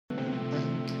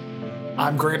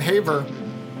I'm Grant Haver.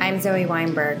 I'm Zoe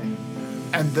Weinberg.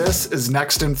 And this is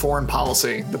Next in Foreign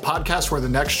Policy, the podcast where the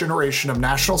next generation of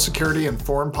national security and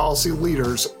foreign policy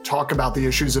leaders talk about the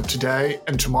issues of today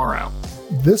and tomorrow.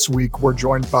 This week, we're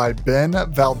joined by Ben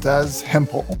Valdez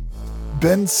Hempel.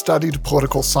 Ben studied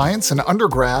political science in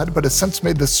undergrad, but has since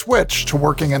made the switch to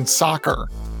working in soccer.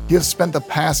 He has spent the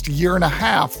past year and a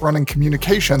half running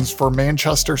communications for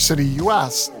Manchester City,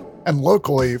 US, and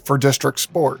locally for District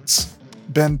Sports.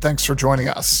 Ben, thanks for joining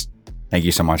us. Thank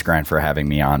you so much, Grant, for having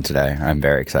me on today. I'm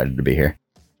very excited to be here.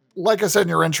 Like I said in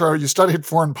your intro, you studied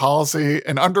foreign policy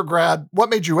in undergrad. What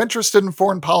made you interested in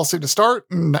foreign policy to start,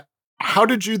 and how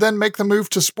did you then make the move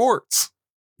to sports?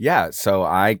 Yeah, so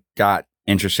I got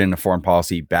interested in foreign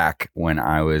policy back when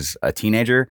I was a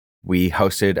teenager. We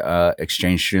hosted an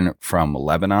exchange student from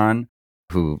Lebanon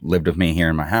who lived with me here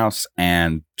in my house,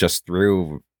 and just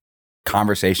through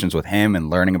conversations with him and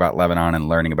learning about Lebanon and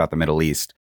learning about the Middle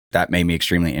East, that made me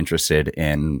extremely interested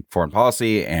in foreign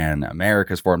policy and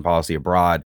America's foreign policy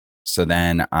abroad. So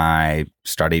then I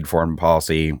studied foreign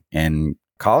policy in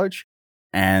college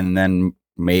and then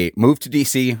moved to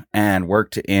DC and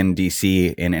worked in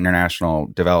DC in international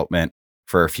development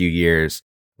for a few years.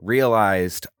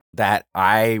 Realized that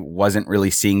I wasn't really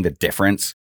seeing the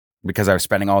difference because I was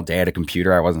spending all day at a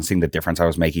computer. I wasn't seeing the difference I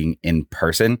was making in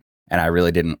person. And I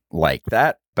really didn't like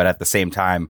that. But at the same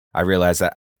time, I realized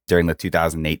that during the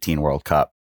 2018 World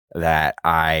Cup that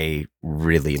I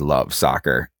really love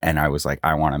soccer. And I was like,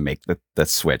 I want to make the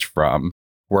switch from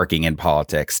working in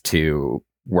politics to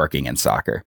working in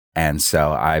soccer. And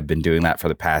so I've been doing that for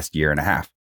the past year and a half.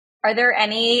 Are there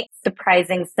any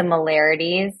surprising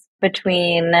similarities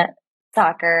between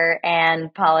soccer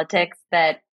and politics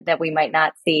that we might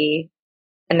not see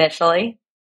initially?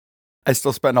 I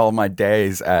still spend all of my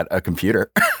days at a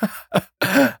computer.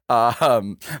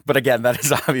 But again, that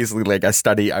is obviously like I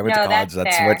went to college.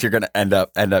 That's fair. What you're going to end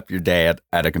up your day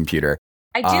at a computer.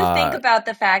 I do think about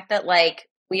the fact that like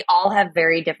we all have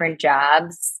very different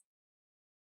jobs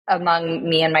among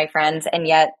me and my friends. And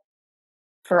yet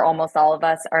for almost all of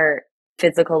us, our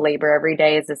physical labor every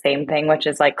day is the same thing, which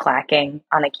is like clacking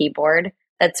on a keyboard.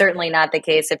 That's certainly not the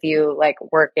case if you like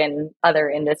work in other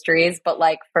industries, but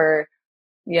like for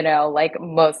like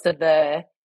most of the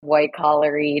white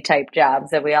collar-y type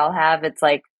jobs that we all have, it's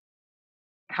like,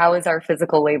 how is our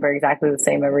physical labor exactly the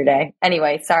same every day?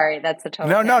 Anyway, sorry, that's a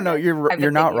total. No,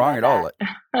 you're not wrong at all.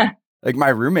 Like my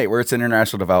roommate works in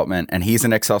international development and he's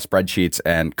in Excel spreadsheets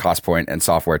and cost point and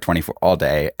software 24 all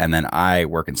day. And then I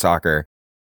work in soccer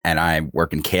and I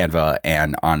work in Canva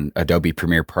and on Adobe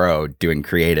Premiere Pro doing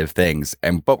creative things.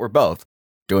 But we're both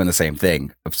doing the same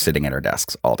thing of sitting at our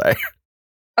desks all day.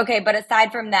 Okay, but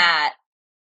aside from that,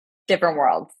 different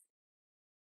worlds.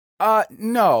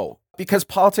 No, because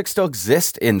politics still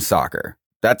exists in soccer.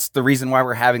 That's the reason why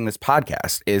we're having this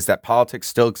podcast, is that politics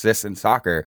still exists in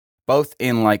soccer, both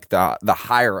in like the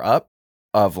higher up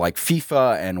of like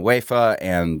FIFA and UEFA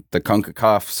and the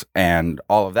CONCACAFs and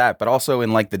all of that, but also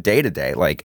in like the day-to-day.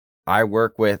 Like I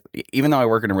work with, even though I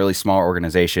work in a really small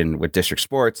organization with District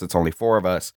Sports, it's only 4 of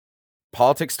us,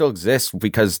 politics still exists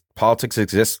because politics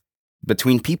exists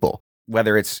between people,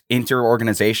 whether it's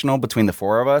inter-organizational between the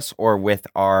 4 of us or with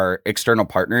our external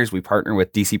partners. We partner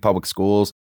with DC Public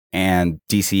Schools and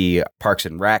DC Parks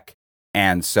and Rec.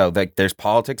 And so like there's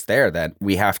politics there that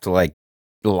we have to like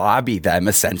lobby them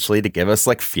essentially to give us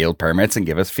like field permits and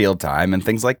give us field time and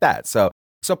things like that. So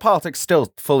politics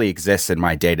still fully exists in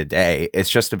my day to day. It's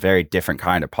just a very different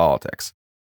kind of politics.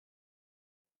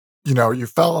 You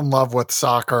fell in love with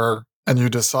soccer and you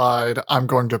decide, I'm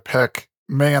going to pick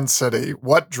Man City.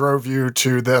 What drove you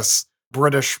to this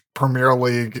British Premier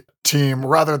League team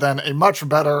rather than a much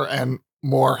better and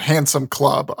more handsome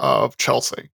club of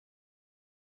Chelsea?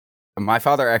 My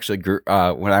father actually grew,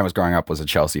 when I was growing up, was a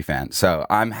Chelsea fan. So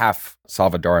I'm half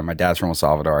Salvadoran. My dad's from El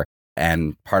Salvador,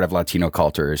 and part of Latino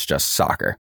culture is just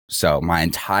soccer. So my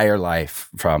entire life,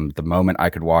 from the moment I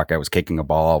could walk, I was kicking a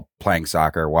ball, playing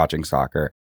soccer, watching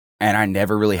soccer. And I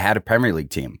never really had a Premier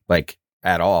League team, like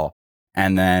at all.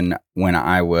 And then when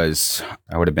I would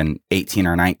have been 18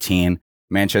 or 19,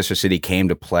 Manchester City came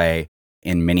to play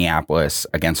in Minneapolis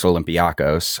against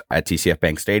Olympiacos at TCF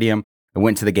Bank Stadium. I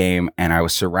went to the game and I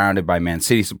was surrounded by Man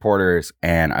City supporters,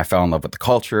 and I fell in love with the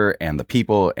culture and the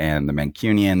people and the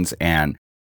Mancunians. And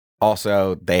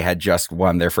also they had just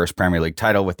won their first Premier League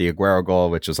title with the Aguero goal,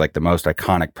 which was like the most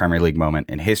iconic Premier League moment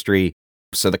in history.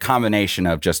 So the combination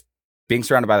of just being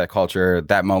surrounded by that culture,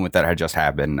 that moment that had just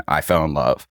happened, I fell in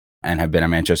love and have been a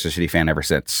Manchester City fan ever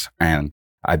since. And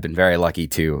I've been very lucky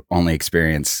to only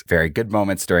experience very good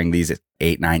moments during these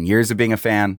 8-9 years of being a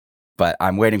fan, but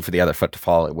I'm waiting for the other foot to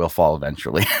fall. It will fall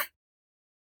eventually.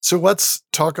 So let's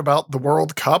talk about the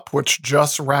World Cup, which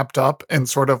just wrapped up in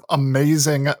sort of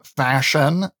amazing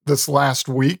fashion this last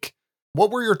week. What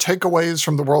were your takeaways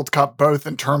from the World Cup, both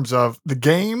in terms of the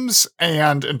games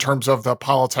and in terms of the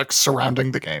politics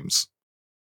surrounding the games?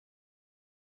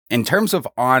 In terms of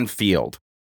on field,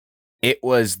 it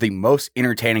was the most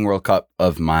entertaining World Cup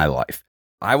of my life.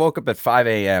 I woke up at 5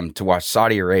 a.m. to watch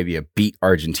Saudi Arabia beat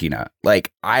Argentina.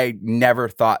 Like, I never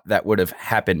thought that would have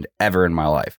happened ever in my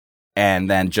life. And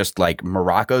then just like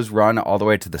Morocco's run all the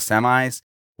way to the semis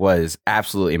was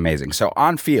absolutely amazing. So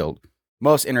on field,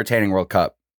 most entertaining World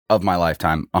Cup of my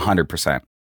lifetime, 100%. In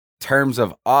terms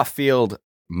of off field,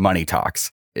 money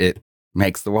talks. It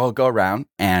makes the world go round.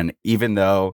 And even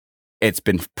though it's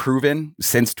been proven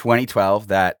since 2012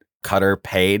 that Qatar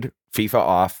paid FIFA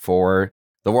off for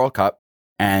the World Cup,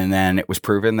 and then it was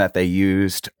proven that they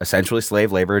used essentially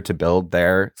slave labor to build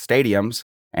their stadiums,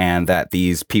 and that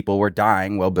these people were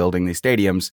dying while building these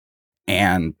stadiums.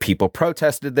 And people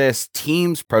protested this.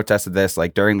 Teams protested this.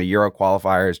 Like during the Euro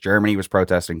qualifiers, Germany was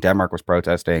protesting, Denmark was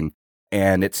protesting,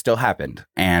 and it still happened.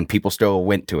 And people still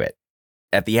went to it.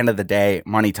 At the end of the day,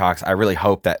 money talks. I really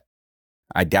hope that,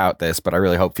 I doubt this, but I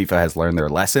really hope FIFA has learned their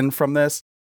lesson from this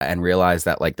and realized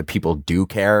that like the people do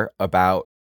care about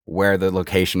where the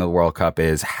location of the World Cup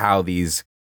is, how these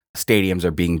stadiums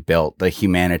are being built, the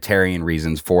humanitarian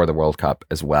reasons for the World Cup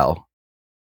as well.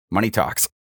 Money talks.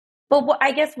 But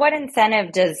I guess what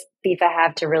incentive does FIFA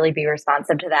have to really be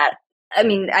responsive to that? I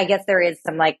mean, I guess there is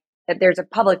some there's a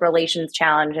public relations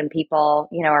challenge and people,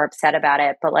 are upset about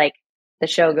it, but like the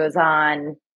show goes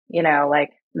on,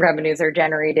 like revenues are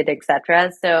generated,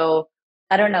 etc. So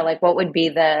I don't know, like what would be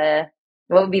the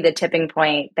tipping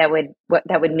point that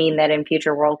would mean that in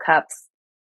future World Cups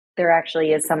there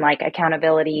actually is some like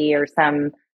accountability or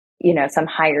some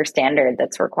higher standard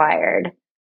that's required.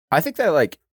 I think that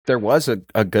like there was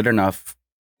a good enough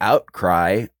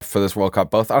outcry for this World Cup,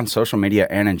 both on social media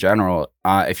and in general.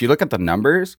 If you look at the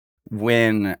numbers,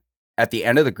 when at the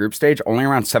end of the group stage, only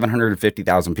around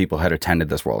 750,000 people had attended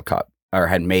this World Cup or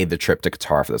had made the trip to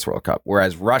Qatar for this World Cup.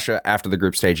 Whereas Russia, after the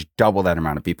group stage, double that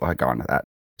amount of people had gone to that.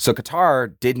 So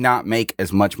Qatar did not make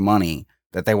as much money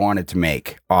that they wanted to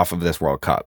make off of this World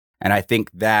Cup. And I think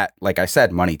that, like I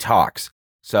said, money talks.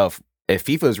 So if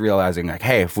FIFA is realizing like,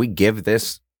 hey, if we give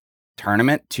this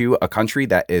tournament to a country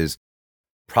that is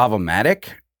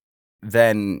problematic,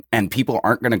 then, and people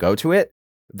aren't going to go to it,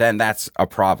 then that's a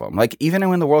problem. Like even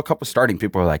when the World Cup was starting,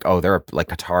 people were like, oh, they're like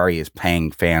Qatari is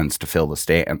paying fans to fill the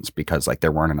stands because like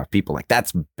there weren't enough people. Like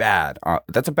that's bad.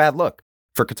 That's a bad look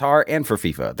for Qatar and for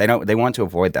FIFA. They want to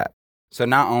avoid that. So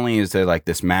not only is there like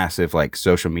this massive like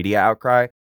social media outcry,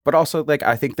 but also like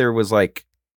I think there was like,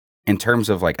 in terms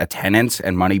of like attendance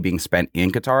and money being spent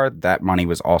in Qatar, that money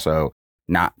was also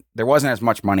there wasn't as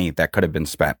much money that could have been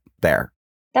spent there.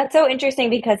 That's so interesting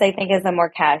because I think as a more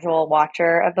casual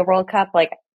watcher of the World Cup,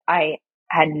 like I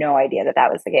had no idea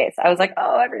that was the case. I was like,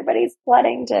 oh, everybody's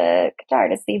flooding to Qatar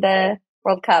to see the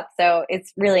World Cup. So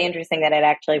it's really interesting that it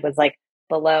actually was like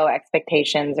below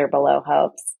expectations or below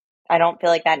hopes. I don't feel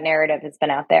like that narrative has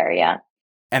been out there yet.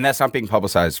 And that's not being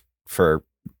publicized for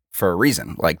a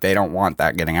reason. Like they don't want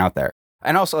that getting out there.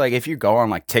 And also like if you go on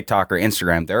like TikTok or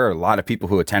Instagram, there are a lot of people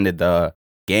who attended the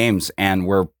games and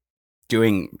were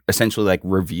doing essentially like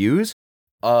reviews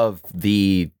of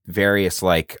the various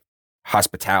like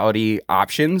hospitality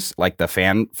options, like the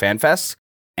fan fests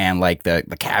and like the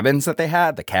cabins that they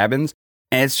had, the cabins.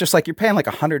 And it's just like you're paying like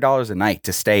 $100 a night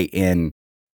to stay in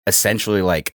essentially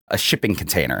like a shipping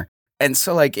container. And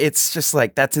so like it's just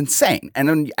like that's insane. And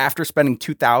then after spending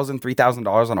 $2,000,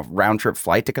 $3,000 on a round trip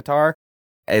flight to Qatar,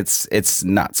 it's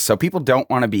nuts. So people don't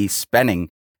want to be spending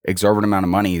exorbitant amount of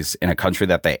monies in a country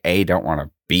that they A, don't want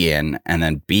to be in, and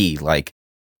then B, like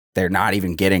they're not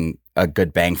even getting a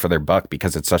good bang for their buck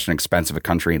because it's such an expensive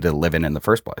country to live in the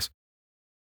first place.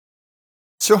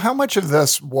 So how much of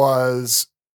this was,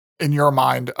 in your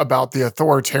mind, about the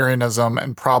authoritarianism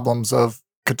and problems of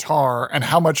Qatar, and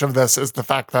how much of this is the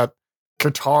fact that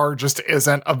Qatar just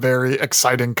isn't a very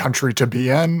exciting country to be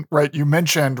in, right? You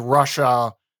mentioned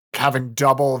Russia having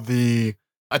double the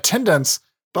attendance,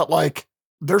 but like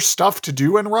there's stuff to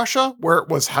do in Russia where it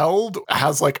was held,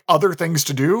 has like other things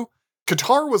to do.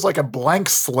 Qatar was like a blank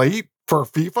slate for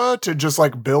FIFA to just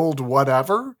like build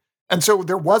whatever. And so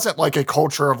there wasn't like a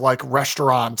culture of like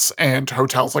restaurants and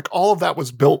hotels, like all of that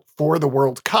was built for the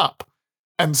World Cup.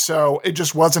 And so it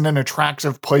just wasn't an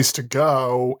attractive place to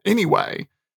go anyway.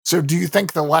 So do you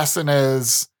think the lesson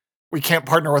is we can't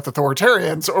partner with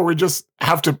authoritarians, or we just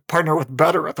have to partner with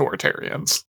better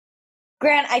authoritarians?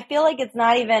 Grant, I feel like it's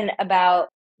not even about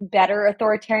better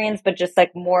authoritarians, but just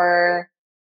like more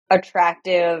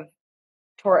attractive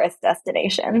tourist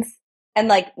destinations. And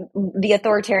like the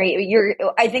authoritarian,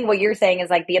 I think what you're saying is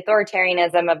like the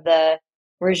authoritarianism of the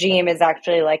regime is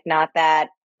actually like not that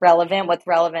relevant. What's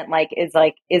relevant is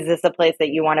this a place that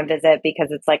you want to visit because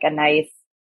it's like a nice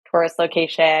tourist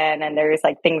location and there's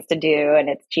like things to do and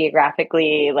it's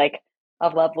geographically like a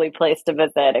lovely place to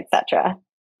visit, etc.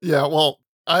 Yeah, well,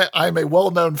 I'm a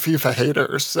well-known FIFA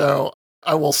hater, so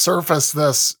I will surface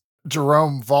this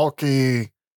Jerome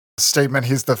Valcke statement.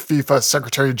 He's the FIFA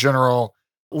Secretary General.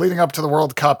 Leading up to the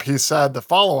World Cup, he said the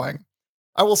following: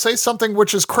 I will say something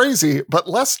which is crazy, but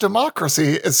less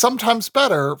democracy is sometimes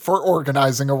better for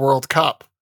organizing a World Cup.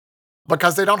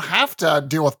 Because they don't have to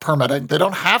deal with permitting. They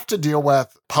don't have to deal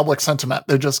with public sentiment.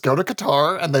 They just go to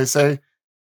Qatar and they say,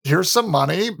 here's some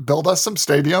money, build us some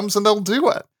stadiums, and they'll do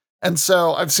it. And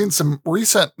so I've seen some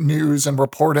recent news and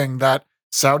reporting that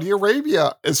Saudi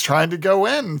Arabia is trying to go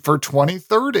in for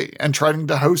 2030 and trying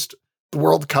to host the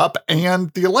World Cup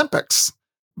and the Olympics.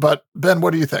 But Ben,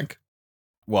 what do you think?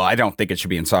 Well, I don't think it should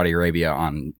be in Saudi Arabia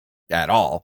at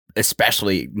all,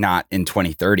 especially not in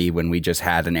 2030 when we just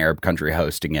had an Arab country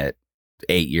hosting it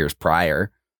 8 years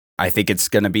prior. I think it's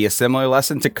going to be a similar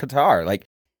lesson to Qatar. Like,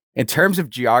 in terms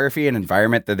of geography and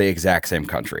environment, they're the exact same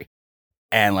country.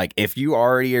 And like, if you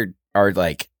already are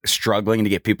like struggling to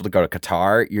get people to go to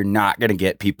Qatar, you're not going to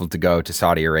get people to go to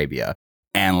Saudi Arabia.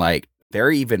 And like,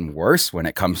 they're even worse when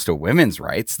it comes to women's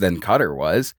rights than Qatar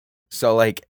was. So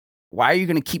like, why are you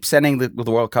going to keep sending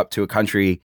the World Cup to a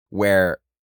country where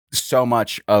so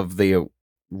much of the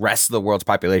rest of the world's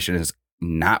population is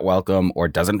not welcome or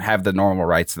doesn't have the normal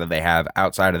rights that they have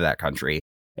outside of that country?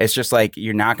 It's just like,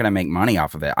 you're not going to make money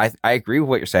off of it. I agree with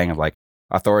what you're saying of like,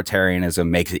 authoritarianism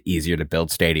makes it easier to build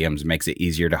stadiums, makes it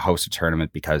easier to host a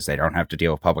tournament because they don't have to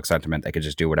deal with public sentiment. They could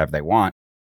just do whatever they want.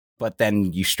 But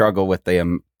then you struggle with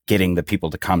them getting the people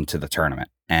to come to the tournament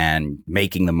and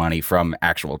making the money from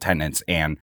actual attendance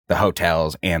and the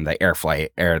hotels and the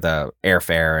the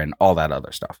airfare and all that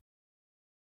other stuff.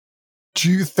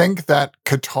 Do you think that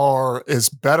Qatar is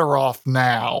better off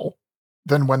now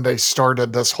than when they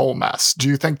started this whole mess? Do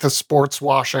you think the sports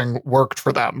washing worked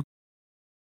for them?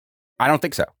 I don't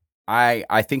think so.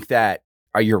 I think that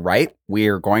you're right.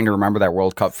 We're going to remember that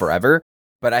World Cup forever.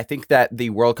 But I think that the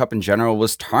World Cup in general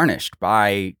was tarnished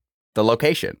by the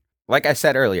location. Like I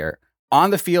said earlier,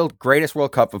 on the field, greatest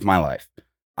World Cup of my life.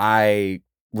 I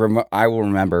will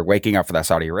remember waking up for that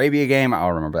Saudi Arabia game.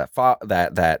 I'll remember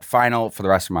that final for the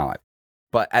rest of my life.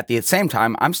 But at the same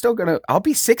time, I'll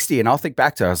be 60 and I'll think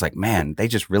back to it. I was like, man, they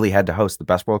just really had to host the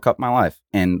best World Cup of my life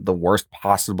in the worst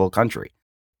possible country.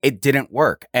 It didn't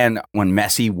work. And when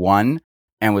Messi won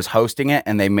and was hosting it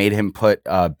and they made him put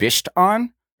bisht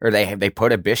on, or they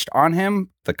put a bisht on him,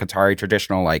 the Qatari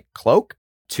traditional like cloak,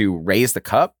 to raise the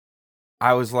cup,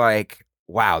 I was like,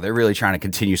 wow, they're really trying to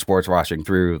continue sports washing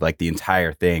through like the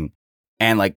entire thing.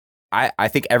 And like, I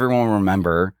think everyone will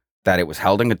remember that it was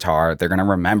held in Qatar. They're going to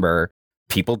remember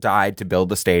people died to build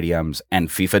the stadiums and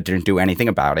FIFA didn't do anything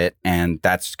about it. And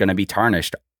that's going to be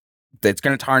tarnished. It's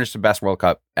going to tarnish the best World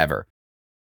Cup ever.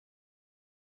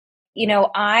 You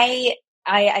know, I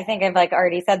think I've like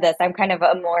already said this. I'm kind of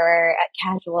a more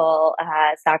casual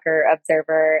soccer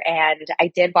observer, and I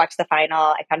did watch the final.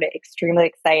 I found it extremely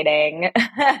exciting.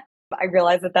 I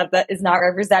realize that is not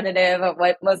representative of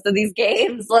what most of these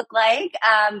games look like,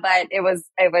 but it was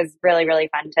really, really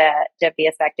fun to be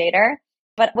a spectator.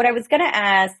 But what I was going to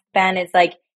ask, Ben, is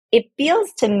like, it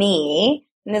feels to me,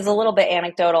 and this is a little bit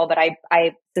anecdotal, but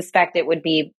I suspect it would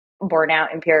be borne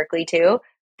out empirically too,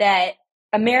 that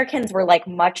Americans were like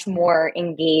much more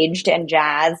engaged and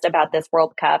jazzed about this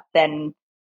World Cup than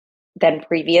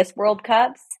previous World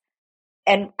Cups.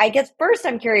 And I guess first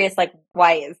I'm curious, like,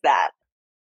 why is that?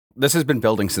 This has been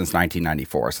building since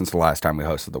 1994, since the last time we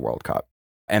hosted the World Cup.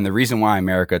 And the reason why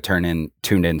America tuned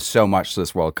in so much to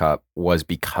this World Cup was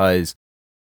because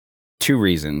two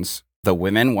reasons. The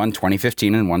women won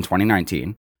 2015 and won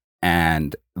 2019.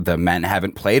 And the men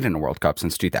haven't played in a World Cup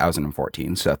since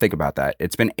 2014. So think about that.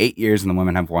 It's been 8 years and the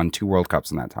women have won 2 World Cups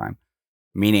in that time,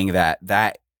 meaning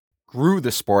that grew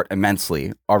the sport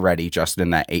immensely already just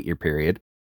in that 8-year period.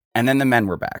 And then the men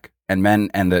were back, and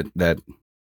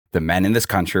the men in this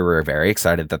country were very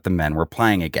excited that the men were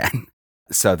playing again.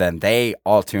 So then they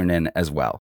all tuned in as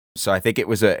well. So I think it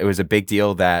was a big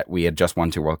deal that we had just won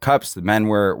 2 World Cups. The men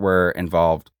were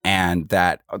involved, and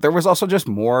that there was also just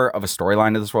more of a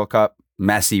storyline to this World Cup.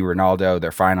 Messi, Ronaldo,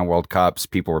 their final World Cups,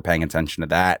 people were paying attention to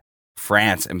that.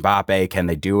 France, Mbappe, can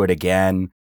they do it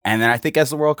again? And then I think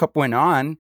as the World Cup went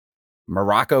on,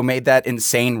 Morocco made that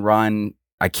insane run.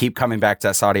 I keep coming back to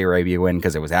that Saudi Arabia win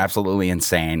because it was absolutely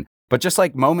insane. But just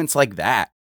like moments like that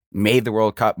made the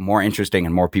World Cup more interesting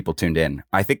and more people tuned in.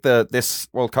 I think this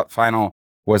World Cup final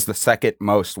was the second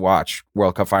most watched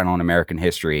World Cup final in American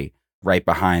history, right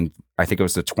behind, I think it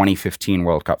was the 2015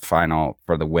 World Cup final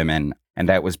for the women. And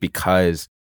that was because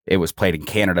it was played in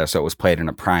Canada, so it was played in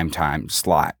a prime time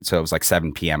slot. So it was like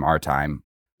 7 p.m. our time,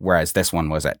 whereas this one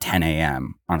was at 10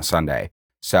 a.m. on a Sunday.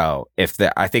 So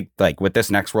I think like with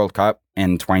this next World Cup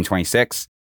in 2026,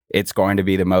 it's going to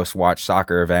be the most watched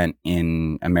soccer event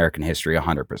in American history,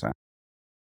 100%.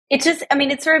 It's just, I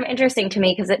mean, it's sort of interesting to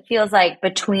me because it feels like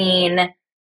between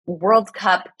World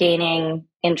Cup gaining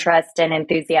interest and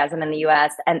enthusiasm in the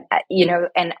US and,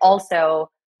 and also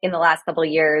in the last couple of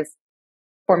years,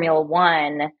 Formula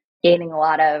One gaining a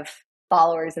lot of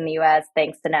followers in the US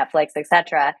thanks to Netflix,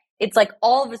 etc. It's like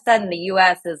all of a sudden the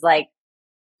US is like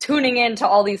tuning into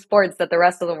all these sports that the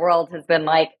rest of the world has been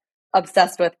like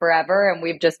obsessed with forever. And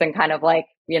we've just been kind of like,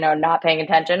 not paying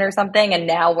attention or something. And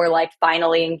now we're like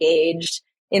finally engaged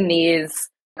in these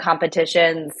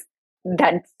competitions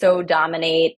that so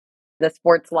dominate the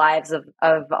sports lives of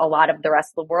a lot of the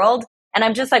rest of the world. And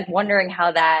I'm just like wondering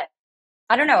how that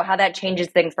changes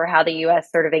things for how the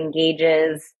US sort of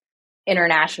engages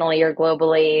internationally or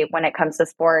globally when it comes to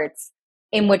sports,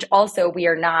 in which also we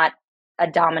are not a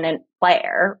dominant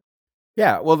player.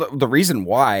 Yeah, well, the reason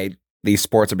why these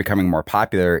sports are becoming more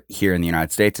popular here in the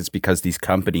United States is because these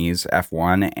companies,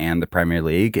 F1 and the Premier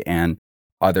League and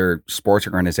other sports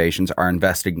organizations, are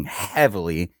investing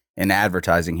heavily in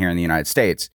advertising here in the United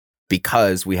States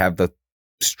because we have the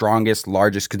strongest,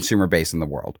 largest consumer base in the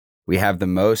world. We have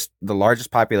the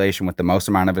largest population with the most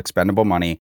amount of expendable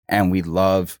money, and we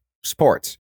love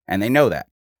sports, and they know that.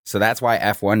 So that's why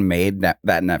F1 made that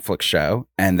Netflix show,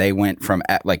 and they went from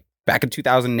like back in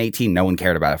 2018, no one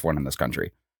cared about F1 in this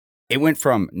country. It went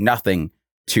from nothing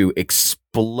to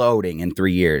exploding in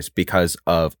 3 years because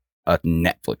of a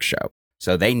Netflix show.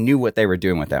 So they knew what they were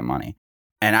doing with that money.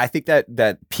 And I think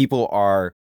that people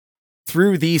are,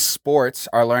 through these sports,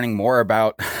 are learning more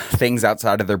about things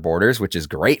outside of their borders, which is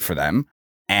great for them.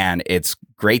 And it's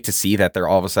great to see that they're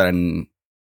all of a sudden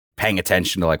paying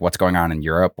attention to like what's going on in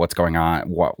Europe, what's going on,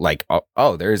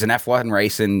 there's an F1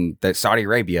 race in Saudi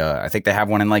Arabia. I think they have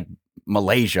one in like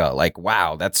Malaysia. Like,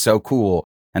 wow, that's so cool.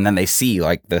 And then they see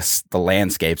like the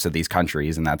landscapes of these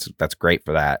countries, and that's great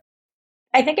for that.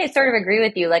 I think I sort of agree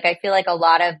with you. Like, I feel like a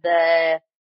lot of the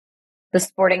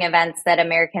sporting events that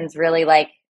Americans really like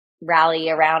rally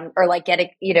around or like get,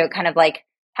 kind of like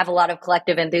have a lot of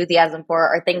collective enthusiasm for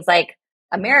are things like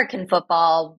American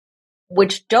football,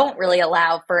 which don't really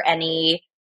allow for any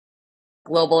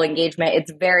global engagement.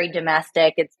 It's very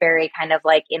domestic. It's very kind of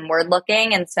like inward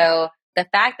looking. And so the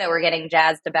fact that we're getting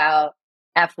jazzed about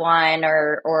F1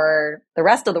 or the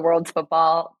rest of the world's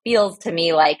football feels to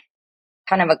me like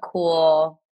kind of a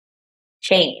cool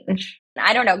change.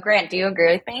 I don't know. Grant, do you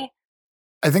agree with me?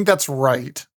 I think that's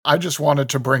right. I just wanted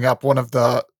to bring up one of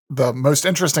the most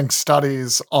interesting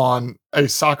studies on a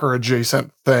soccer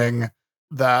adjacent thing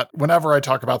that whenever I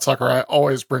talk about soccer, I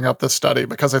always bring up this study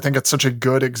because I think it's such a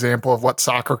good example of what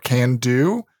soccer can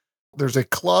do. There's a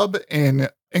club in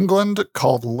England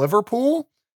called Liverpool,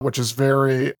 which is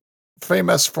very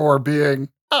famous for being,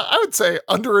 I would say,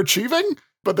 underachieving,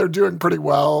 but they're doing pretty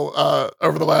well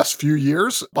over the last few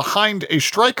years, behind a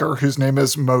striker whose name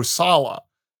is Mo Salah.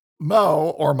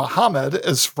 Mo, or Mohammed,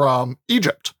 is from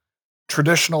Egypt.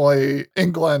 Traditionally,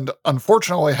 England,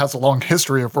 unfortunately, has a long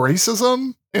history of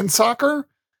racism in soccer,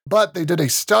 but they did a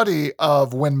study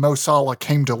of when Mo Salah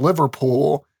came to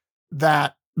Liverpool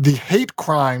that the hate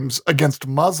crimes against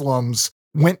Muslims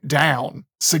went down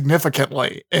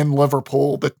significantly in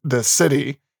Liverpool, the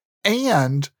city,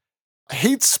 and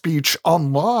hate speech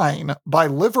online by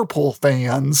Liverpool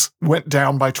fans went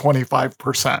down by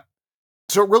 25%.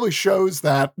 So it really shows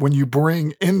that when you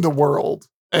bring in the world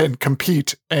and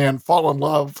compete and fall in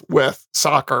love with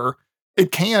soccer,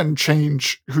 it can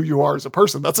change who you are as a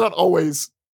person. That's not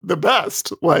always the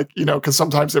best, because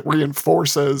sometimes it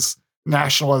reinforces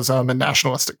nationalism and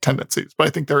nationalistic tendencies. But I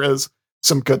think there is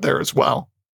some good there as well.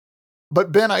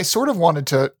 But Ben, I sort of wanted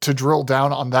to drill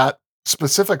down on that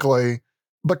specifically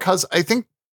because I think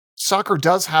soccer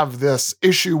does have this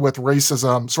issue with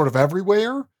racism sort of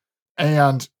everywhere.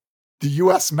 And the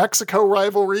US-Mexico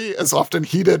rivalry is often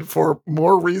heated for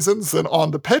more reasons than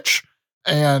on the pitch.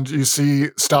 And you see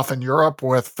stuff in Europe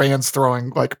with fans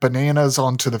throwing like bananas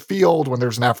onto the field when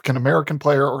there's an African-American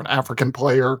player or an African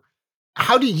player.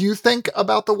 How do you think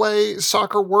about the way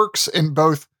soccer works in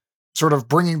both sort of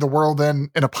bringing the world in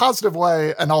a positive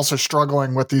way and also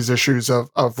struggling with these issues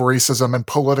of racism and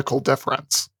political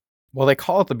difference? Well, they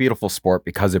call it the beautiful sport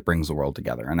because it brings the world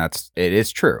together. And it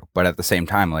is true. But at the same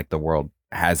time, like the world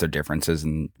has their differences,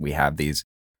 and we have these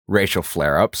racial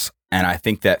flare-ups. And I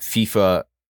think that FIFA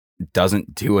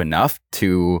doesn't do enough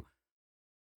to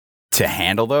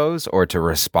handle those or to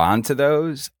respond to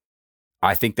those.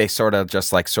 I think they sort of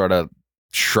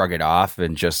shrug it off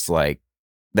and just like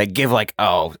they give like,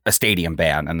 oh, a stadium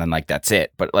ban, and then like that's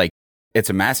it. But like it's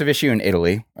a massive issue in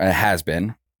Italy. It has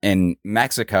been. In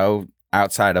Mexico,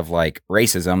 outside of like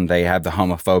racism, they have the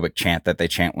homophobic chant that they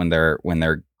chant when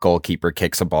their goalkeeper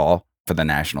kicks a ball for the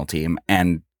national team.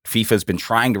 And FIFA's been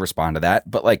trying to respond to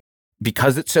that, but like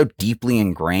because it's so deeply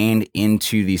ingrained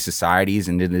into these societies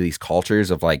and into these cultures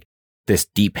of like this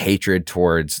deep hatred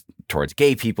towards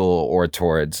gay people or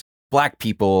towards Black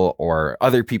people or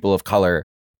other people of color,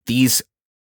 these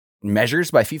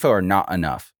measures by FIFA are not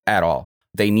enough at all.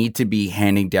 They need to be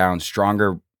handing down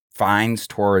stronger fines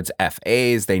towards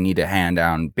FAs. They need to hand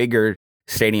down bigger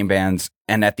stadium bans.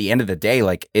 And at the end of the day,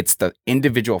 like it's the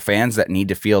individual fans that need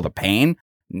to feel the pain,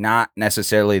 not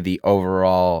necessarily the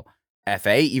overall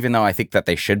FA, even though I think that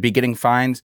they should be getting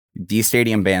fines. These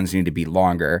stadium bans need to be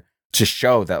longer to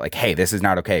show that like, hey, this is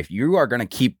not okay. If you are going to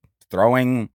keep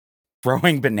throwing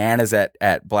bananas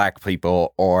at Black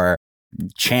people or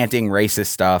chanting racist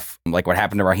stuff, like what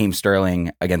happened to Raheem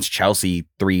Sterling against Chelsea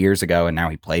 3 years ago, and now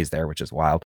he plays there, which is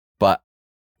wild. But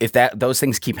if those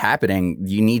things keep happening,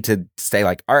 you need to stay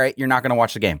like, all right, you're not going to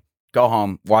watch the game. Go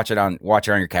home, watch it on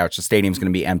your couch. The stadium's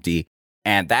going to be empty.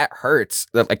 And that hurts.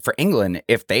 Like for England,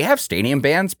 if they have stadium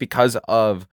bans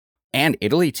and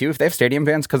Italy too, if they have stadium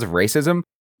bans because of racism,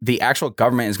 the actual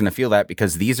government is going to feel that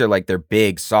because these are like their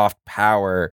big soft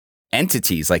power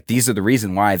entities. Like these are the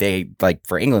reason why they, like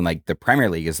for England, like the Premier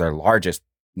League is their largest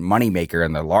moneymaker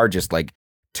and their largest like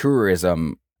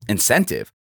tourism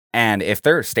incentive. And if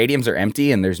their stadiums are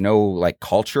empty and there's no like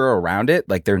culture around it,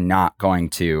 like they're not going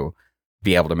to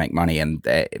be able to make money. And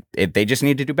they just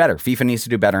need to do better. FIFA needs to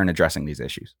do better in addressing these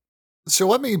issues. So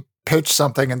let me pitch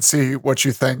something and see what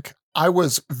you think. I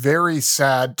was very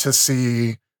sad to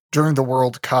see during the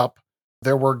World Cup,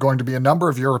 there were going to be a number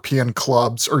of European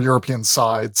clubs or European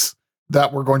sides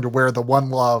that were going to wear the One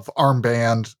Love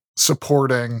armband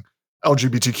supporting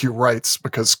LGBTQ rights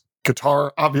because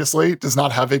Qatar obviously does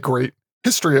not have a great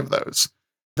history of those.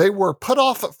 They were put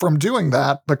off from doing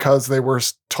that because they were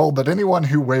told that anyone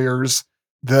who wears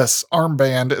this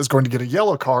armband is going to get a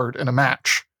yellow card in a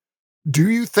match. Do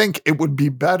you think it would be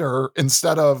better,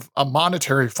 instead of a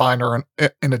monetary fine or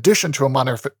in addition to a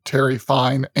monetary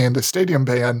fine and a stadium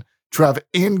ban, to have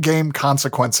in-game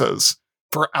consequences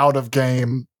for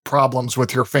out-of-game problems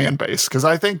with your fan base? Because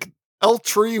I think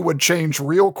L3 would change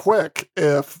real quick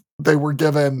if they were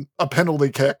given a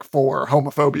penalty kick for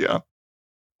homophobia.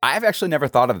 I've actually never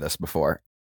thought of this before.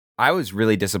 I was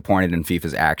really disappointed in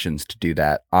FIFA's actions to do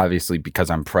that, obviously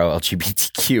because I'm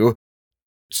pro-LGBTQ.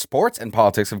 Sports and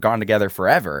politics have gone together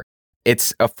forever.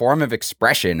 It's a form of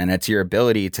expression, and it's your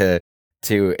ability to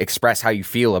express how you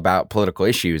feel about political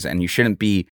issues, and you shouldn't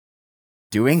be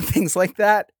doing things like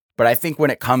that. But I think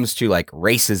when it comes to like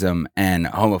racism and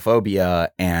homophobia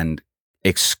and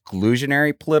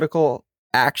exclusionary political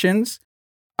actions,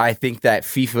 I think that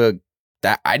FIFA,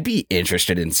 that I'd be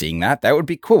interested in seeing that. That would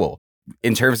be cool.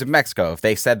 In terms of Mexico, if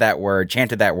they said that word,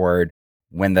 chanted that word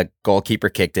when the goalkeeper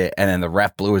kicked it, and then the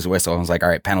ref blew his whistle and was like, all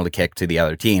right, penalty kick to the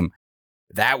other team,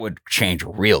 that would change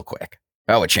real quick.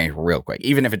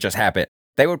 Even if it just happened,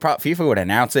 FIFA would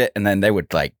announce it, and then they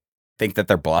would like think that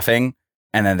they're bluffing,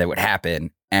 and then they would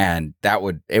happen, and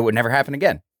it would never happen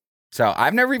again. So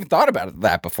I've never even thought about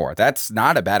that before. That's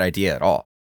not a bad idea at all.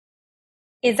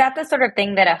 Is that the sort of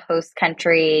thing that a host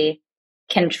country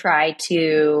can try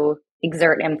to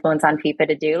exert influence on FIFA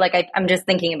to do? Like, I'm just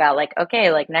thinking about like,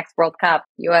 okay, like next World Cup,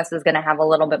 US is going to have a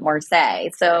little bit more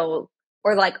say. So,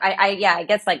 or like, I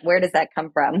guess like, where does that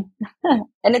come from?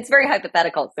 And it's very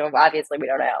hypothetical. So obviously we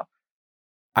don't know.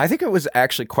 I think it was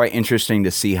actually quite interesting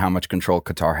to see how much control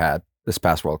Qatar had this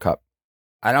past World Cup.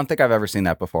 I don't think I've ever seen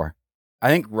that before. I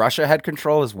think Russia had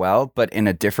control as well, but in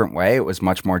a different way. It was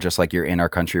much more just like, you're in our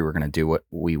country, we're going to do what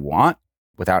we want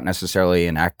without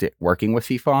necessarily working with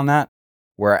FIFA on that.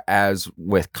 Whereas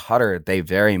with Qatar, they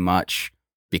very much,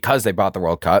 because they bought the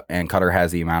World Cup and Qatar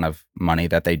has the amount of money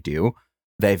that they do,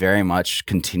 they very much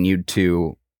continued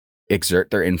to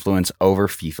exert their influence over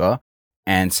FIFA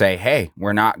and say, hey,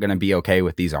 we're not going to be okay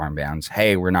with these armbands.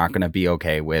 Hey, we're not going to be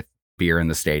okay with beer in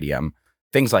the stadium,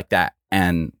 things like that.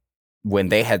 And when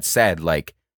they had said,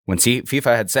 like, when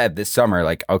FIFA had said this summer,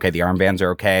 like, okay, the armbands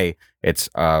are okay, it's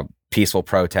a peaceful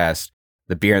protest,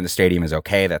 the beer in the stadium is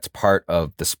okay, that's part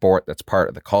of the sport, that's part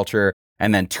of the culture.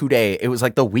 And then today, it was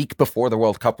like the week before the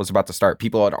World Cup was about to start,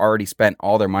 people had already spent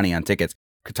all their money on tickets.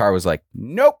 Qatar was like,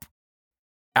 nope.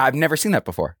 I've never seen that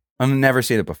before. I've never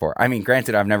seen it before. I mean,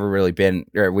 granted, we've never really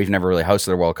hosted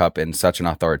the World Cup in such an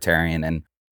authoritarian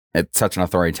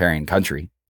country,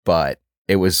 but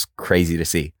it was crazy to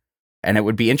see. And it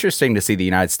would be interesting to see the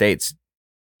United States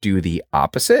do the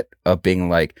opposite of being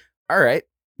like, all right,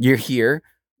 you're here.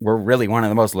 We're really one of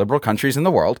the most liberal countries in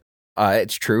the world.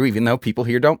 It's true, even though people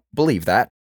here don't believe that.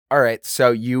 All right,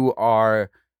 so we're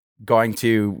going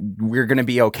to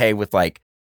be okay with like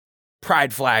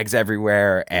pride flags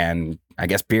everywhere, and I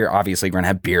guess beer. Obviously, we're going to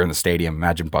have beer in the stadium.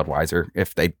 Imagine Budweiser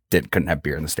if they couldn't have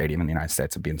beer in the stadium in the United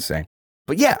States. It'd be insane.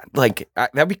 But yeah, like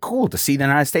that'd be cool to see the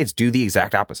United States do the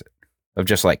exact opposite of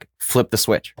just like flip the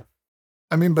switch.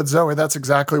 I mean, but Zoe, that's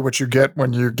exactly what you get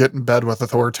when you get in bed with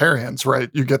authoritarians, right?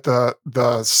 You get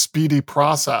the speedy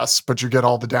process, but you get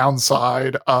all the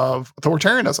downside of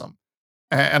authoritarianism.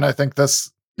 And I think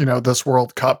this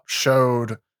World Cup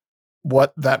showed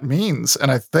what that means.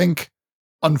 And I think,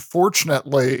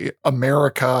 unfortunately,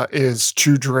 America is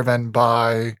too driven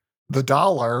by the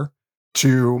dollar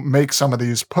to make some of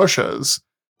these pushes,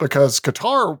 because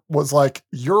Qatar was like,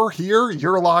 you're here,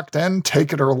 you're locked in,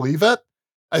 take it or leave it.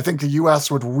 I think the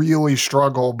US would really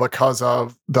struggle because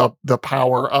of the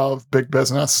power of big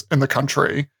business in the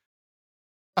country.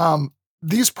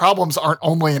 These problems aren't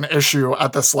only an issue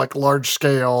at this like large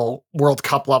scale World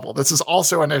Cup level. This is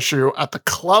also an issue at the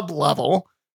club level.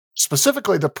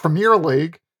 Specifically, the Premier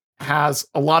League has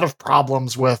a lot of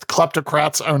problems with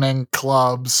kleptocrats owning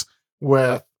clubs,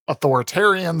 with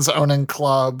authoritarians owning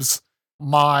clubs.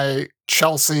 My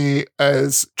Chelsea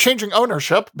is changing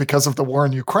ownership because of the war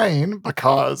in Ukraine,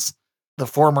 because the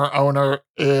former owner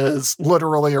is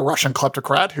literally a Russian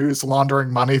kleptocrat who's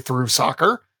laundering money through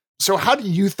soccer. So how do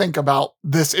you think about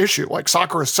this issue? Like,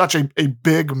 soccer is such a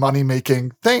big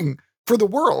money-making thing for the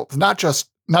world, not just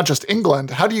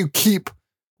England. How do you keep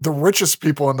the richest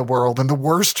people in the world and the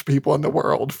worst people in the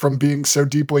world from being so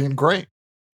deeply ingrained?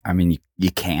 I mean, you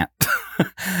can't.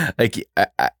 Like,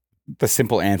 the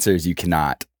simple answer is you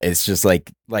cannot. It's just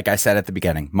like I said at the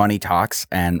beginning, money talks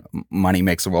and money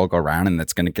makes the world go round, and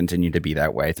that's going to continue to be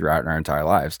that way throughout our entire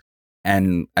lives.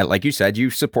 And like you said, you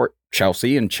support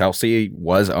Chelsea, and Chelsea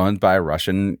was owned by a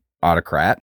Russian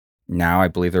autocrat. Now I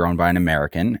believe they're owned by an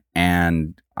American.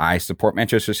 And I support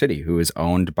Manchester City, who is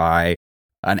owned by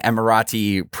an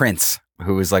Emirati prince,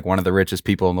 who is like one of the richest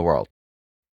people in the world.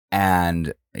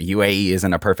 And UAE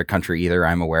isn't a perfect country either.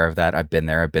 I'm aware of that. I've been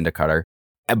there. I've been to Qatar.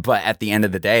 But at the end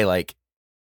of the day, like,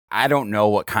 I don't know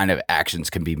what kind of actions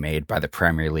can be made by the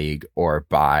Premier League or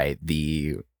by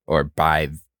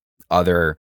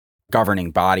other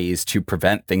governing bodies to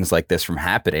prevent things like this from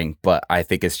happening. But I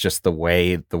think it's just the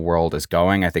way the world is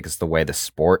going. I think it's the way the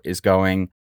sport is going.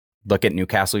 Look at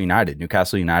Newcastle United.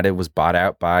 Newcastle United was bought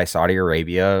out by Saudi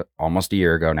Arabia almost a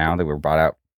year ago now. They were bought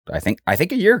out, I think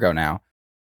a year ago now.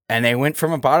 And they went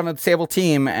from a bottom of the table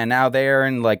team, and now they're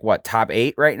in like top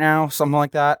 8 right now, something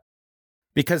like that.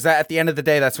 Because at the end of the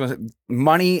day, that's what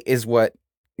money is what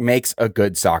makes a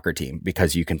good soccer team,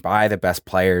 because you can buy the best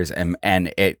players, and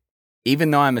it.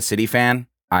 Even though I'm a City fan,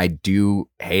 I do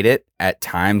hate it at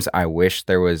times. I wish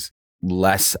there was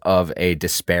less of a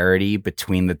disparity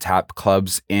between the top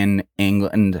clubs in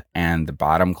England and the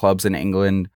bottom clubs in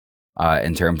England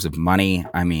in terms of money.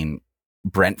 I mean,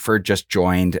 Brentford just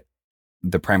joined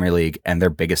the Premier League, and their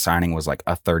biggest signing was like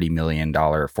a $30 million,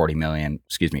 40 million,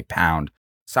 pound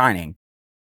signing.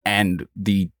 And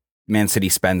the Man City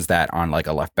spends that on like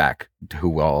a left back who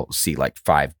will see like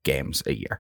 5 games a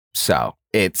year. So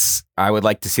I would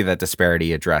like to see that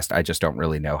disparity addressed. I just don't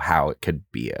really know how it could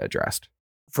be addressed.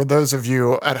 For those of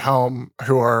you at home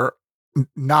who are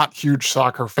not huge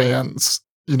soccer fans,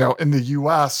 in the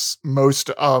US, most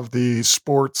of the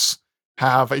sports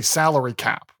have a salary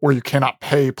cap where you cannot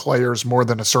pay players more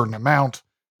than a certain amount.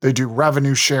 They do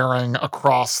revenue sharing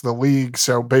across the league.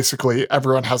 So basically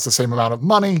everyone has the same amount of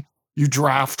money. You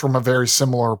draft from a very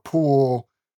similar pool.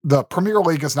 The Premier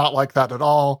League is not like that at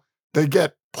all. They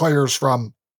get players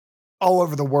from all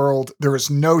over the world. There is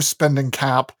no spending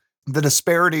cap. The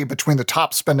disparity between the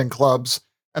top spending clubs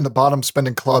and the bottom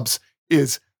spending clubs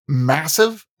is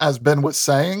massive, as Ben was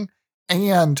saying,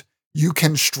 and you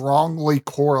can strongly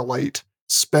correlate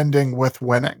spending with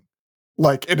winning.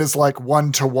 Like, it is like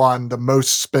 1-to-1, the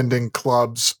most spending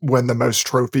clubs win the most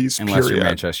trophies, Unless period. You're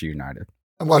Manchester United.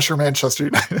 Unless you're Manchester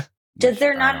United. Does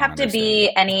there not have to be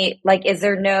any, like, is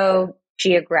there no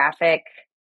geographic,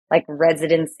 like,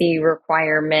 residency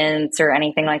requirements or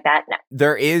anything like that? No.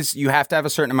 There is. You have to have a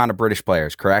certain amount of British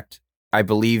players, correct? I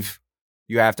believe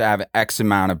you have to have X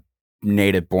amount of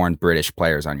native-born British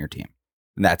players on your team.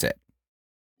 And that's it.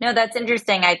 No, that's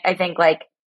interesting. I think, like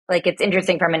it's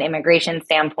interesting from an immigration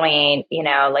standpoint,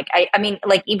 I mean,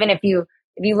 like, even if you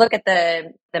if you look at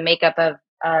the makeup of,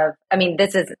 I mean,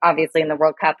 this is obviously in the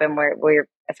World Cup, and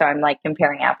so I'm like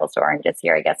comparing apples to oranges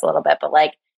here, I guess, a little bit, but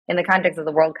like in the context of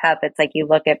the World Cup, it's like you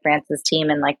look at France's team,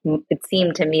 and like it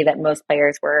seemed to me that most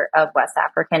players were of West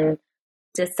African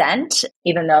descent,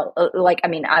 even though, like, I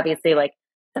mean, obviously, like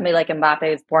somebody like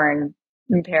Mbappe is born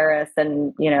in Paris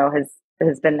and, you know,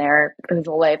 has been there his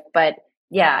whole life. But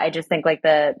yeah, I just think like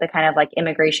the kind of like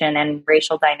immigration and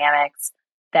racial dynamics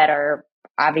that are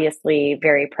obviously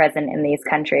very present in these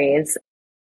countries.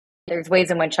 There's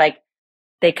ways in which like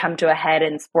they come to a head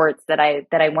in sports that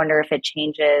I wonder if it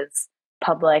changes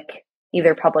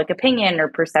either public opinion or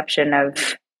perception of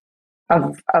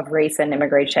race and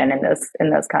immigration in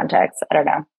those contexts. I don't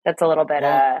know. That's a little bit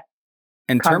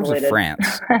in convoluted.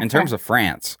 terms of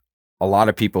France, a lot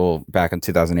of people back in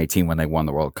 2018 when they won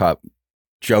the World Cup,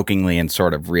 jokingly and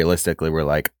sort of realistically were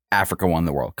like, Africa won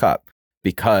the World Cup,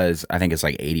 because I think it's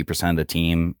like 80% of the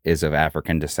team is of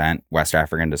African descent, West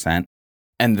African descent.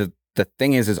 And the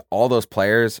thing is all those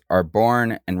players are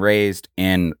born and raised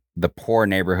in the poor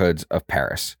neighborhoods of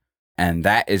Paris. And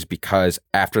that is because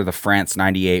after the France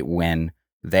 98 win,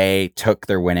 they took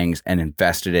their winnings and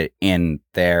invested it in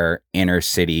their inner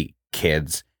city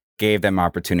kids, gave them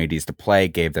opportunities to play,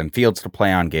 gave them fields to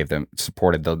play on,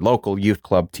 supported the local youth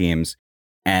club teams,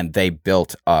 and they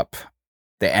built up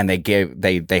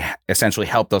they essentially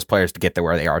helped those players to get to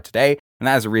where they are today. And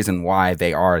that is the reason why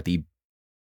they are the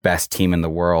best team in the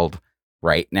world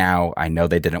right now. I know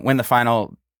they didn't win the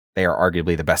final. They are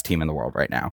arguably the best team in the world right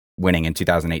now. Winning in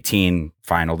 2018,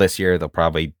 final this year. They'll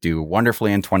probably do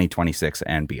wonderfully in 2026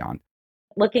 and beyond.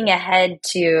 Looking ahead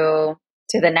to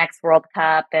the next World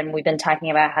Cup, and we've been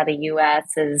talking about how the U.S.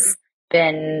 has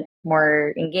been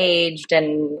more engaged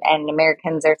and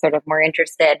Americans are sort of more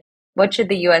interested. What should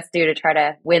the U.S. do to try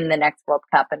to win the next World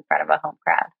Cup in front of a home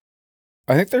crowd?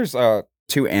 I think there's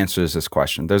two answers to this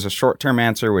question. There's a short-term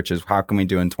answer, which is how can we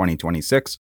do in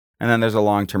 2026? And then there's a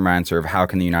long-term answer of how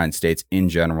can the United States in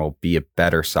general be a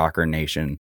better soccer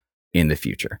nation in the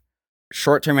future.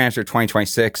 Short-term answer,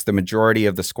 2026, the majority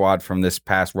of the squad from this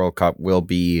past World Cup will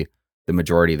be the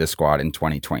majority of the squad in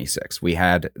 2026. We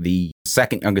had the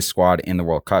second youngest squad in the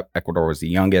World Cup. Ecuador was the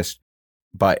youngest.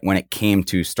 But when it came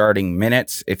to starting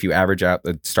minutes, if you average out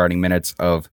the starting minutes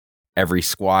of every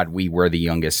squad, we were the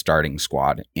youngest starting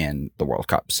squad in the World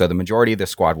Cup. So the majority of the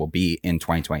squad will be in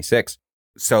 2026.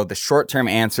 So the short-term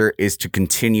answer is to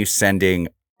continue sending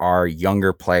our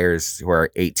younger players who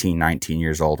are 18, 19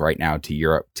 years old right now to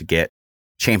Europe to get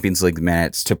Champions League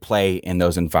minutes, to play in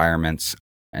those environments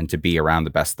and to be around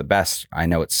the best of the best. I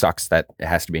know it sucks that it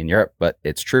has to be in Europe, but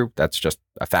it's true. That's just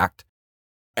a fact.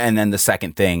 And then the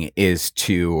second thing is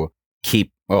to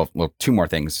keep, well, two more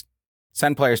things.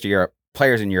 Send players to Europe,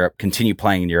 players in Europe, continue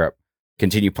playing in Europe,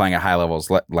 continue playing at high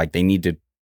levels. Like they need to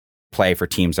play for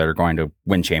teams that are going to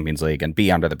win Champions League and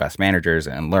be under the best managers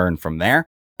and learn from there.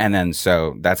 And then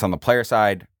so that's on the player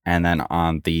side. And then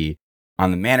on the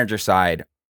manager side,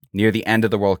 near the end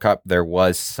of the World Cup, there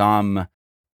was some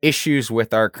issues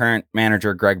with our current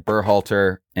manager, Greg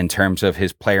Berhalter, in terms of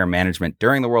his player management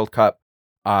during the World Cup.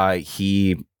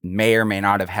 He may or may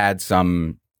not have had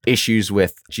some issues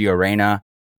with Gio Reyna.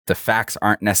 The facts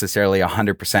aren't necessarily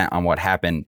 100% on what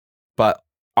happened, but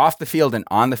off the field and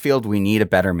on the field, we need a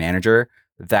better manager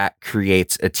that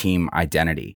creates a team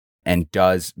identity and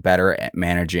does better at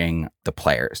managing the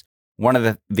players. One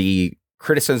of the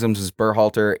criticisms of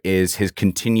Berhalter is his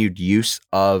continued use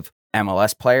of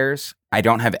MLS players. I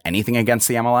don't have anything against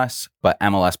the MLS, but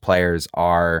MLS players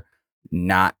are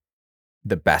not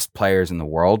the best players in the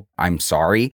world. I'm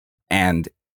sorry. And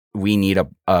we need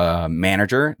a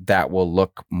manager that will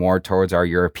look more towards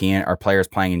our players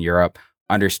playing in Europe,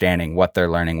 understanding what they're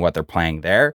learning, what they're playing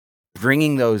there,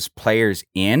 bringing those players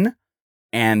in,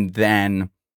 and then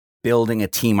building a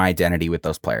team identity with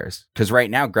those players. Because right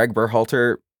now, Greg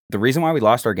Berhalter, the reason why we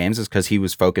lost our games is because he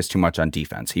was focused too much on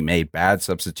defense. He made bad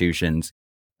substitutions,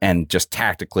 and just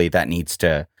tactically that needs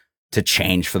to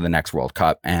change for the next World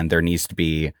Cup. And there needs to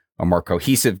be a more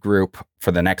cohesive group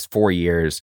for the next 4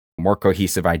 years, a more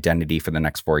cohesive identity for the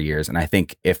next 4 years. And I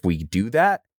think if we do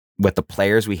that with the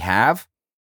players we have,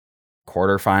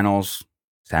 quarterfinals,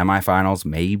 semifinals,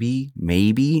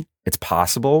 maybe it's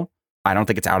possible. I don't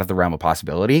think it's out of the realm of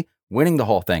possibility. Winning the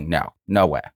whole thing, no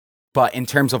way. But in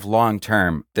terms of long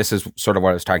term, this is sort of what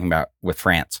I was talking about with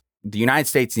France. The United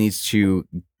States needs to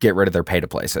get rid of their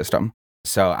pay-to-play system.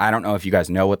 So I don't know if you guys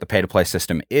know what the pay-to-play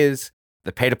system is.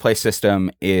 The pay-to-play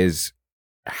system is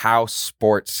how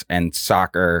sports and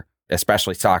soccer,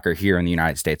 especially soccer here in the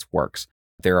United States, works.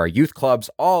 There are youth clubs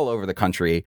all over the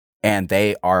country, and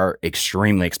they are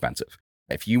extremely expensive.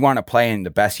 If you want to play in the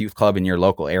best youth club in your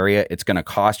local area, it's going to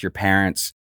cost your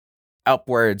parents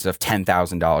upwards of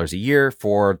 $10,000 a year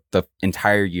for the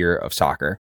entire year of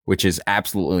soccer, which is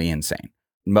absolutely insane.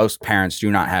 Most parents do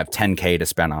not have $10K to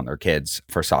spend on their kids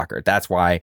for soccer. That's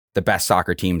why the best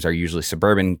soccer teams are usually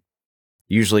suburban,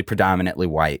 usually predominantly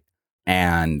white.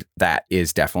 And that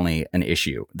is definitely an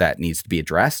issue that needs to be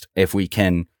addressed. If we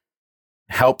can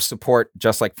help support,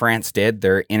 just like France did,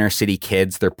 their inner city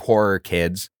kids, their poorer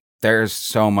kids, there's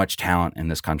so much talent in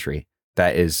this country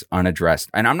that is unaddressed.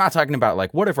 And I'm not talking about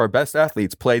like, what if our best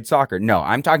athletes played soccer? No,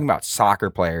 I'm talking about soccer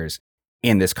players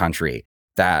in this country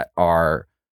that are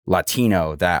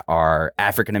Latino, that are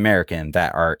African American,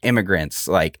 that are immigrants,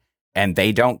 and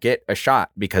they don't get a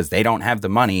shot because they don't have the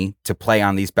money to play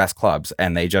on these best clubs.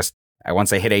 And they just, once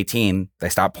they hit 18, they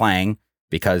stop playing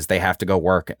because they have to go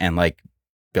work and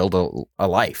build a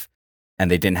life. And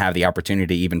they didn't have the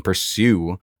opportunity to even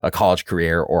pursue a college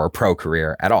career or a pro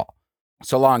career at all.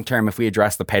 So long term, if we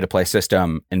address the pay-to-play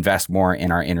system, invest more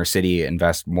in our inner city,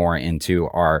 invest more into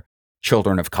our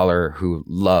children of color who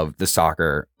love the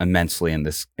soccer immensely in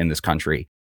this country.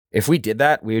 If we did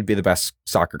that, we would be the best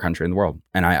soccer country in the world.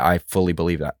 And I fully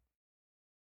believe that.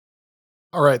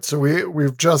 All right. So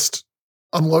we've just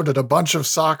unloaded a bunch of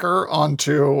soccer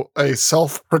onto a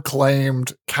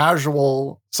self-proclaimed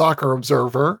casual soccer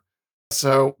observer.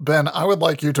 So, Ben, I would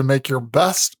like you to make your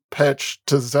best pitch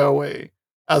to Zoe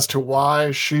as to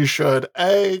why she should,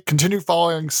 A, continue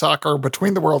following soccer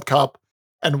between the World Cup,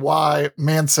 and why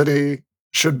Man City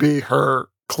should be her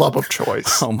club of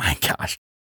choice. Oh my gosh.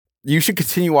 You should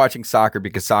continue watching soccer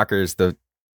because soccer is the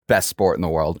best sport in the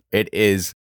world. It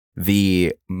is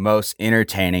the most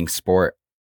entertaining sport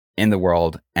in the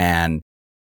world, and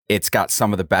it's got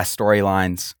some of the best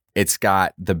storylines. It's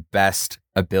got the best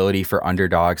ability for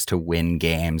underdogs to win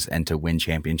games and to win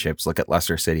championships. Look at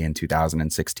Leicester City in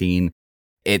 2016.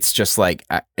 It's just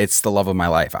it's the love of my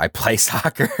life. I play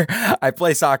soccer. I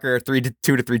play soccer 2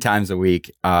 to 3 times a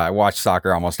week. I watch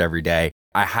soccer almost every day.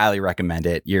 I highly recommend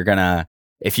it.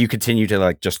 If you continue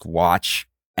to just watch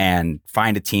and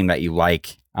find a team that you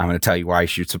like, I'm going to tell you why you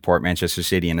should support Manchester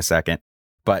City in a second,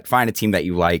 but find a team that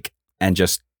you like and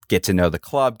just get to know the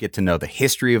club, get to know the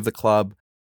history of the club.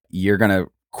 You're going to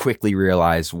quickly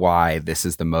realize why this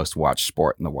is the most watched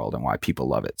sport in the world and why people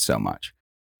love it so much.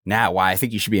 Now, why I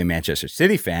think you should be a Manchester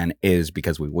City fan is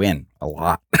because we win a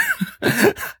lot,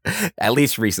 at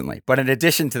least recently. But in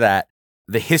addition to that,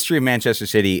 the history of Manchester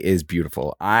City is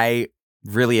beautiful. I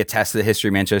really attest to the history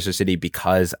of Manchester City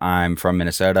because I'm from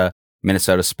Minnesota.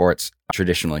 Minnesota sports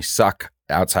traditionally suck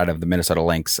outside of the Minnesota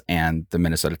Lynx and the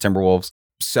Minnesota Timberwolves.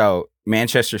 So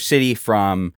Manchester City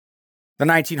from the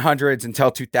 1900s until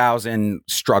 2000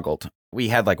 struggled. We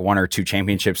had 1 or 2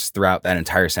 championships throughout that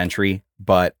entire century,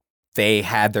 but they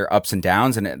had their ups and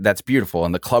downs, and that's beautiful.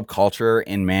 And the club culture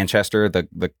in Manchester,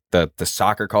 the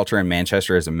soccer culture in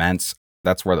Manchester is immense.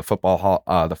 That's where the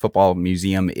football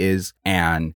museum is,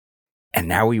 and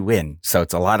now we win. So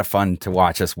it's a lot of fun to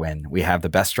watch us win. We have the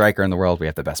best striker in the world. We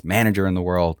have the best manager in the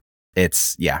world.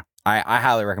 I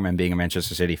highly recommend being a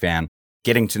Manchester City fan,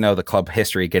 getting to know the club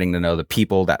history, getting to know the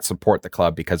people that support the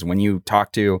club. Because when you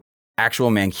talk to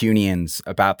actual Mancunians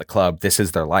about the club, this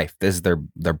is their life. This is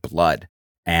their blood.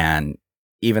 And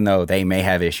even though they may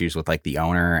have issues with the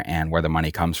owner and where the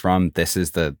money comes from, this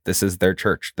is their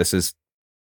church. This is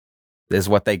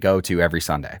what they go to every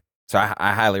Sunday. So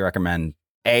I highly recommend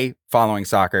A, following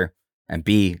soccer, and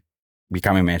B,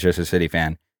 becoming a Manchester City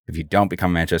fan. If you don't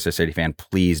become a Manchester City fan,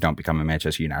 please don't become a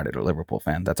Manchester United or Liverpool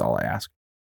fan. That's all I ask.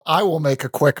 I will make a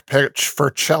quick pitch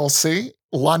for Chelsea.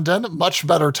 London, much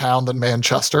better town than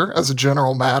Manchester as a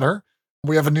general matter.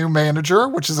 We have a new manager,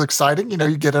 which is exciting.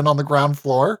 You get in on the ground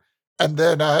floor. And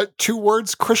then 2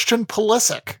 words, Christian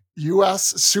Pulisic,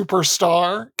 U.S.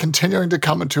 superstar, continuing to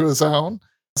come into his own.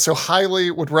 So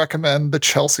highly would recommend the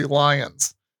Chelsea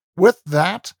Lions. With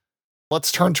that,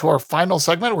 let's turn to our final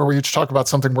segment where we each talk about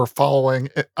something we're following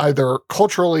either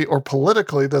culturally or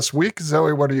politically this week.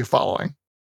 Zoe, what are you following?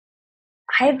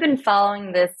 I've been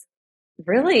following this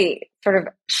really sort of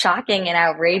shocking and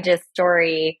outrageous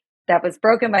story that was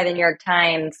broken by the New York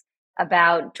Times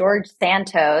about George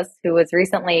Santos, who was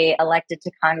recently elected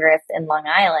to Congress in Long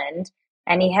Island.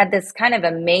 And he had this kind of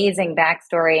amazing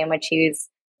backstory in which he's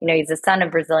the son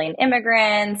of Brazilian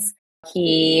immigrants.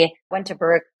 He went to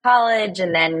Baruch College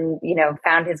and then,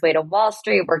 found his way to Wall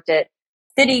Street, worked at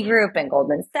Citigroup and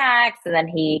Goldman Sachs. And then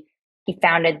he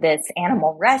founded this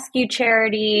animal rescue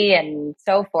charity and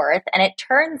so forth. And it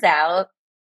turns out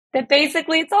that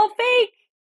basically it's all fake.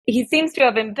 He seems to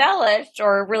have embellished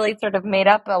or really sort of made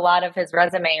up a lot of his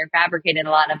resume or fabricated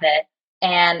a lot of it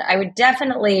And I would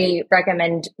definitely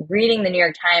recommend reading the New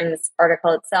York Times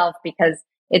article itself, because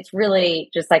it's really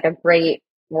just like a great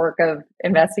work of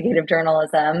investigative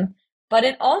journalism. But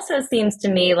it also seems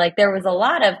to me like there was a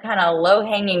lot of kind of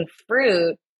low-hanging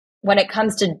fruit when it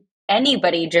comes to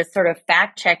anybody just sort of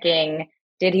fact-checking,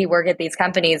 did he work at these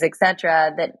companies, et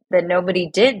cetera, that nobody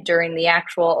did during the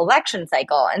actual election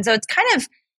cycle. And so it's kind of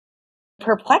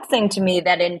perplexing to me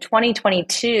that in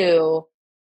 2022,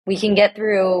 we can get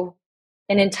through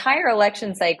an entire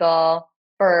election cycle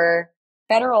for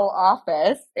federal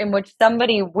office in which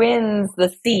somebody wins the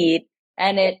seat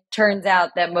and it turns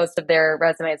out that most of their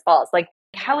resume is false. Like,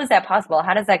 how is that possible?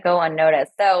 How does that go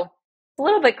unnoticed? So it's a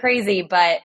little bit crazy,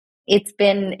 but it's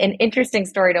been an interesting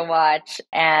story to watch,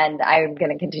 and I'm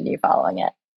going to continue following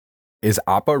it. Is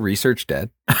Oppo research dead?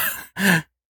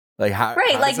 Like how?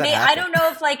 Right. How like I don't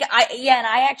know if and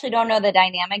I actually don't know the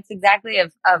dynamics exactly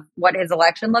of what his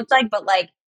election looked like, but like,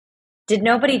 did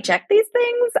nobody check these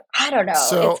things? I don't know.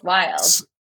 So, it's wild.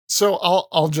 So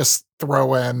I'll just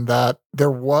throw in that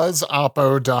there was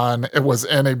Oppo done. It was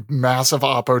in a massive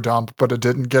Oppo dump, but it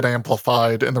didn't get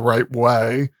amplified in the right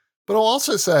way. But I'll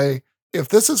also say, if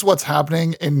this is what's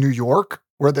happening in New York,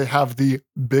 where they have the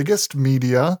biggest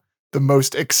media, the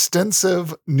most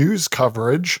extensive news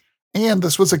coverage, and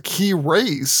this was a key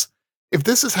race, if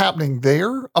this is happening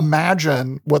there,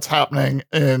 imagine what's happening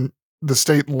in the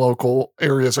state and local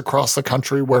areas across the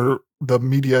country where the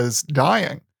media is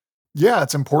dying. Yeah,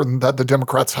 it's important that the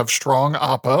Democrats have strong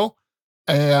Oppo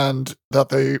and that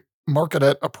they market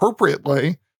it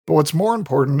appropriately. But what's more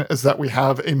important is that we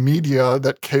have a media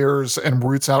that cares and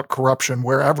roots out corruption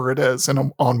wherever it is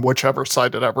and on whichever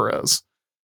side it ever is.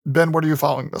 Ben, what are you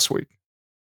following this week?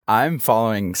 I'm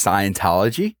following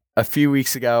Scientology. A few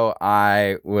weeks ago,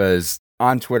 I was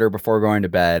on Twitter before going to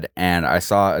bed, and I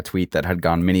saw a tweet that had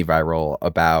gone mini viral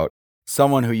about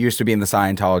someone who used to be in the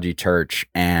Scientology church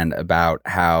and about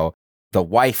how the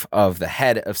wife of the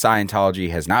head of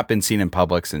Scientology has not been seen in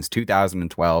public since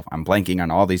 2012. I'm blanking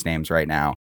on all these names right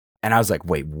now. And I was like,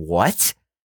 wait, what?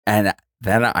 And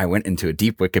then I went into a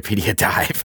deep Wikipedia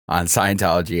dive on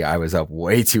Scientology. I was up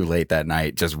way too late that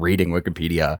night just reading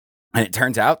Wikipedia. And it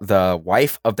turns out the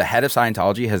wife of the head of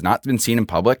Scientology has not been seen in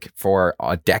public for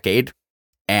a decade,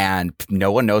 and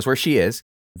no one knows where she is.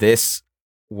 This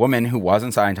woman who was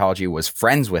in Scientology was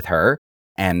friends with her.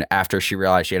 And after she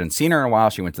realized she hadn't seen her in a while,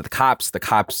 she went to the cops. The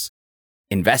cops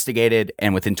investigated,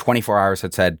 and within 24 hours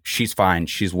had said, she's fine.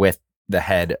 She's with the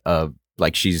head of,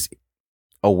 like, she's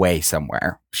away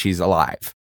somewhere. She's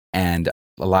alive. And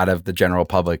a lot of the general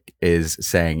public is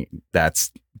saying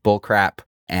that's bullcrap.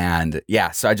 And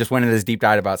yeah, so I just went into this deep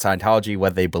dive about Scientology,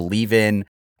 what they believe in.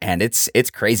 And it's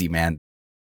crazy, man.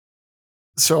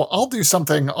 So I'll do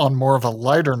something on more of a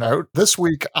lighter note. This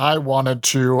week, I wanted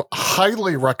to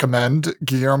highly recommend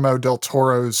Guillermo del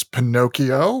Toro's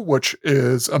Pinocchio, which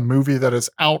is a movie that is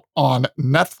out on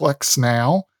Netflix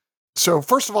now. So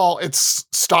first of all, it's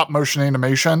stop motion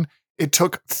animation. It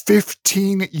took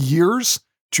 15 years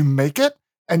to make it.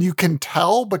 And you can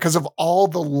tell because of all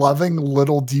the loving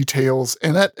little details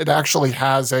in it. It actually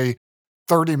has a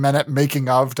 30-minute making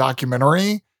of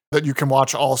documentary that you can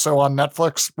watch also on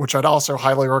Netflix, which I'd also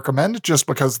highly recommend just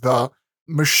because the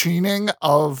machining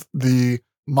of the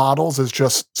models is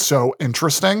just so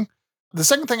interesting. The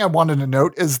second thing I wanted to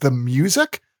note is the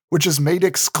music, which is made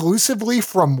exclusively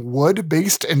from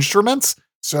wood-based instruments.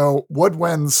 So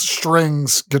woodwinds,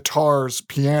 strings, guitars,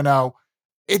 piano.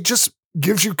 It just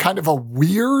gives you kind of a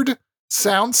weird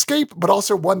soundscape, but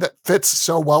also one that fits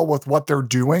so well with what they're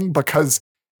doing because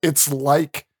it's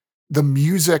like the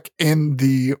music in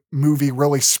the movie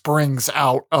really springs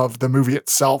out of the movie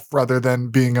itself rather than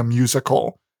being a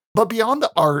musical. But beyond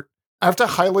the art, I have to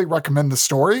highly recommend the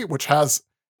story, which has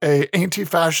a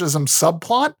anti-fascism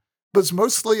subplot, but it's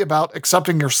mostly about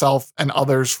accepting yourself and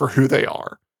others for who they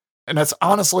are. And it's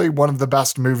honestly one of the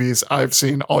best movies I've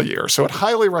seen all year. So I'd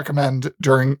highly recommend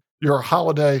during your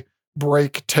holiday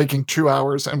break taking 2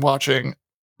 hours and watching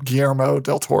Guillermo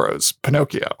del Toro's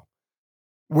Pinocchio.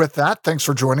 With that, thanks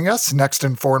for joining us. Next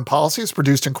in Foreign Policy is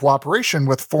produced in cooperation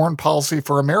with Foreign Policy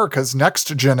for America's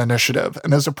Next Gen initiative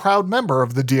and is a proud member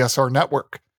of the DSR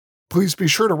network. Please be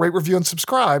sure to rate, review, and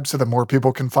subscribe so that more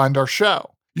people can find our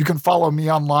show. You can follow me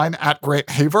online at Grant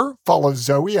Haver, follow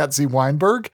Zoe at Z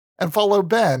Weinberg, and follow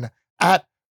Ben at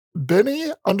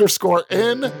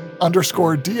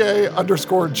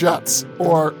Benny_N_DA_Jets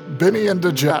or Benny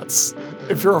into Jets.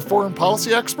 If you're a foreign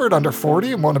policy expert under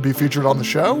 40 and want to be featured on the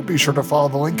show, be sure to follow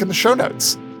the link in the show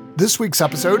notes. This week's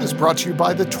episode is brought to you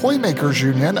by the Toy Makers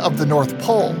Union of the North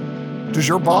Pole. Does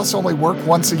your boss only work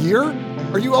once a year?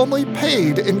 Are you only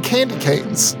paid in candy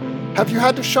canes? Have you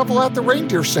had to shovel out the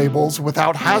reindeer stables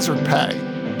without hazard pay?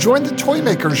 Join the Toy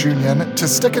Makers Union to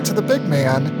stick it to the big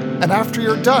man, and after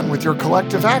you're done with your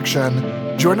collective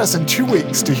action, join us in 2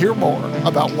 weeks to hear more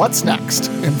about what's next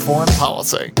in foreign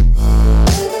policy.